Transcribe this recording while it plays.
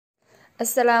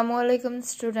Assalamualaikum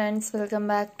students, welcome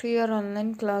back to your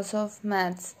online class of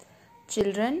maths.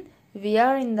 Children, we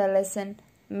are in the lesson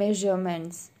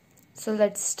measurements. So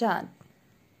let's start.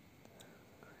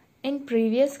 In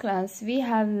previous class, we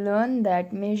have learned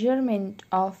that measurement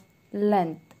of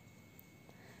length.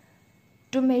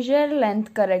 To measure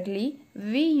length correctly,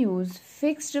 we use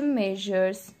fixed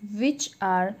measures which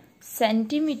are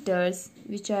centimeters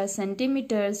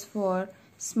for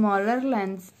smaller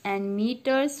lengths and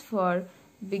meters for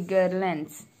bigger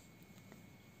lengths.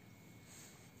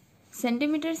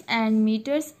 Centimeters and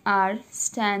meters are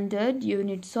standard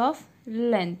units of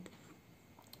length.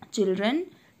 Children,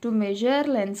 to measure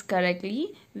lengths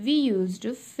correctly, we used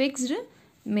fixed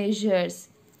measures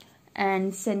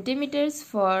and centimeters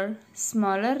for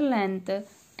smaller length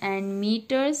and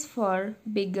meters for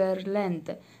bigger length.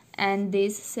 And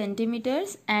these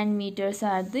centimeters and meters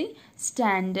are the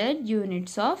standard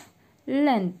units of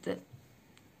length.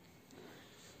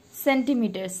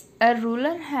 Centimeters. A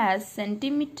ruler has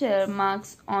centimeter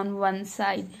marks on one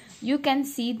side. You can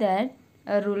see that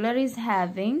a ruler is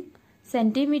having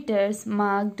centimeters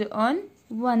marked on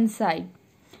one side.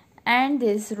 And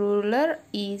this ruler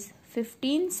is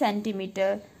 15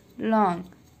 centimeter long.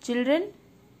 Children,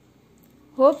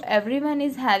 hope everyone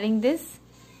is having this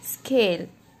scale.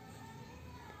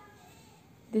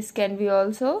 This can be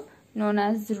also known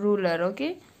as ruler,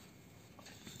 okay?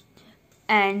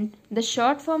 And the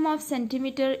short form of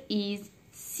centimeter is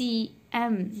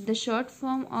cm. The short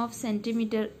form of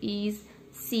centimeter is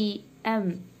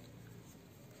cm.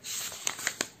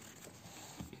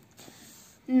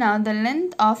 Now the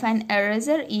length of an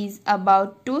eraser is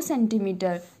about 2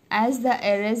 centimeter. As the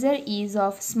eraser is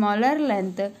of smaller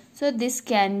length, so this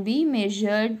can be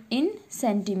measured in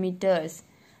centimeters.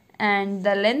 And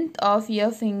the length of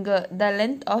your finger,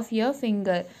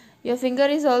 your finger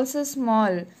is also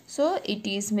small, so it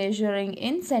is measuring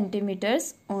in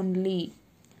centimeters only.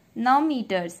 Now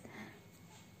meters.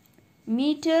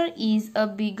 Meter is a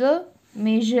bigger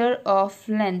measure of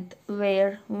length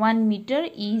where 1 meter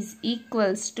is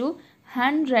equals to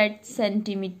 100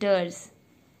 centimeters.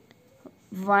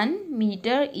 1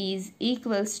 meter is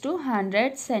equals to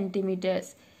 100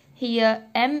 centimeters. Here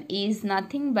m is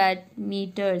nothing but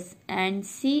meters and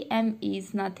cm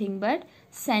is nothing but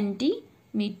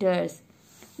centimeters.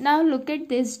 Now look at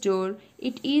this door.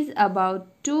 It is about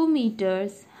 2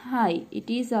 meters high.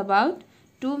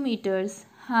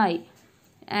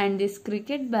 And this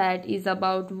cricket bat is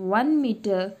about 1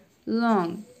 meter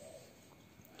long.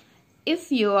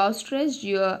 If you outstretched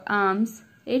your arms,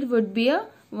 it would be a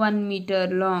 1 meter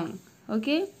long.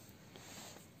 Okay.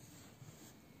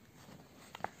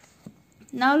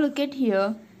 Now look at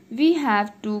here. We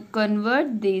have to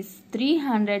convert this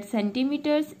 300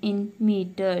 centimeters in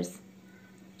meters.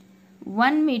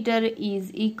 1 meter is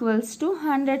equals to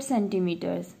 100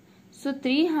 centimeters. So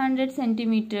 300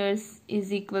 centimeters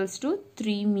is equals to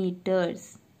 3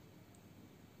 meters.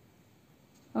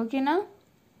 Okay, now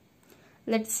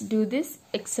let's do this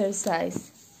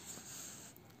exercise.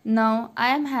 Now I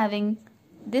am having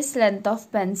this length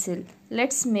of pencil.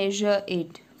 Let's measure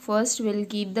it. First we'll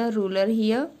keep the ruler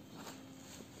here.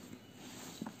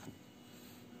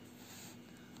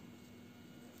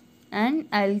 And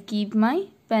I'll keep my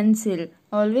pencil.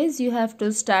 Always you have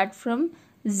to start from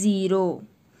 0.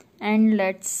 And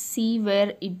let's see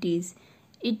where it is.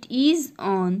 It is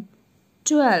on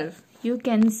 12. You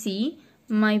can see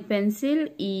my pencil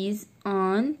is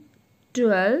on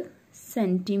 12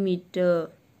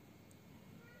 centimeter.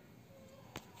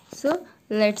 So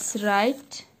let's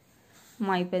write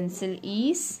my pencil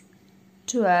is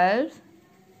 12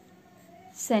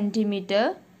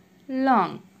 centimeter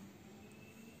long.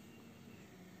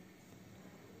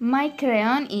 My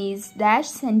crayon is dash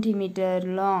centimeter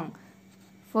long.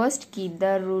 First keep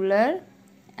the ruler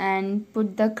and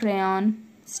put the crayon.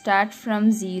 Start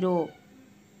from 0.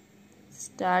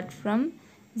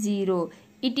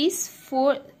 It is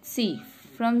 4. See,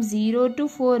 from 0 to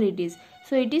 4 it is.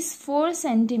 So it is 4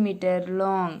 centimeter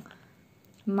long.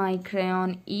 My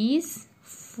crayon is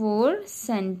 4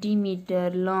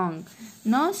 centimeter long.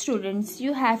 Now students,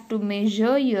 you have to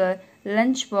measure your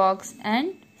lunch box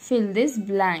and fill this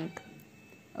blank.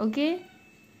 Okay?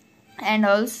 And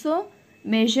also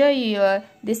measure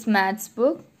this maths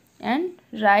book and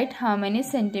write how many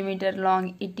centimeter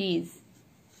long it is.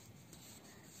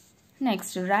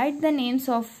 Next, write the names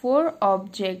of 4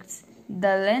 objects,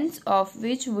 the length of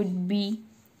which would be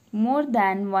more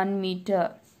than 1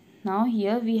 meter. Now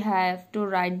here we have to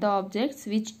write the objects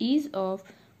which is of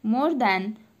more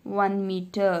than 1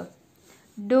 meter.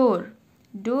 Door.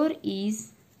 Door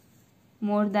is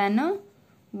more than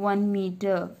 1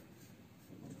 meter.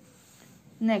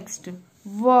 Next,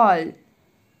 wall.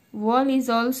 Wall is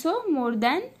also more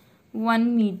than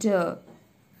 1 meter.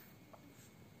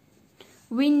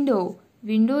 Window.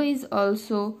 Window is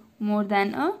also more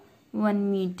than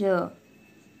 1 meter.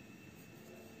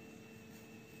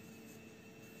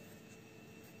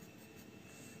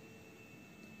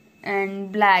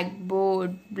 And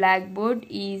blackboard. Blackboard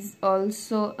is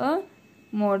also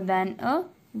more than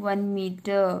 1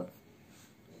 meter.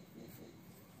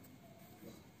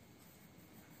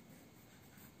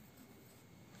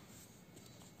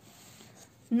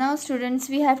 Now students,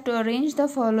 we have to arrange the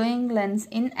following lengths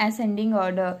in ascending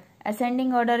order.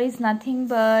 Ascending order is nothing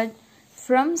but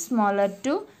from smaller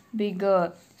to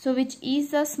bigger. So which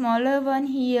is the smaller one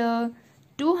here?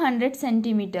 200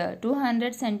 centimeter.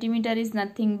 200 centimeter is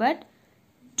nothing but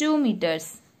 2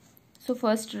 meters. So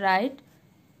first write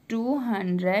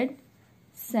 200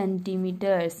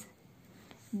 centimeters.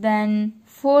 Then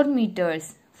 4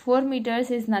 meters. 4 meters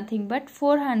is nothing but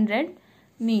 400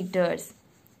 meters.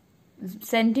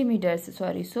 Centimeters,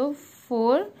 sorry. So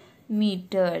 4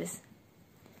 meters.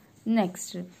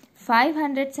 Next,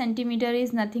 500 centimeter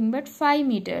is nothing but 5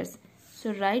 meters.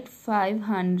 So write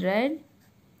 500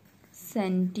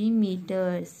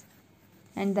 centimeters.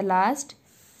 And the last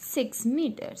 6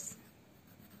 meters.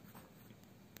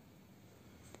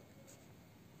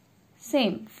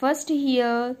 Same. First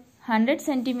here 100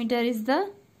 centimeter is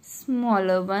the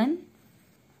smaller one.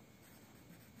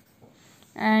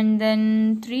 And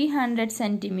then 300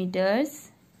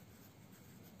 centimeters.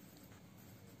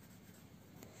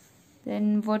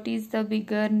 Then what is the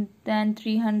bigger than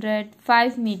 300?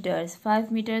 5 meters.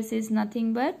 5 meters is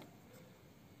nothing but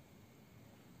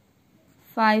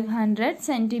 500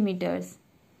 centimeters.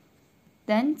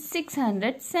 Then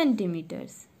 600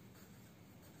 centimeters.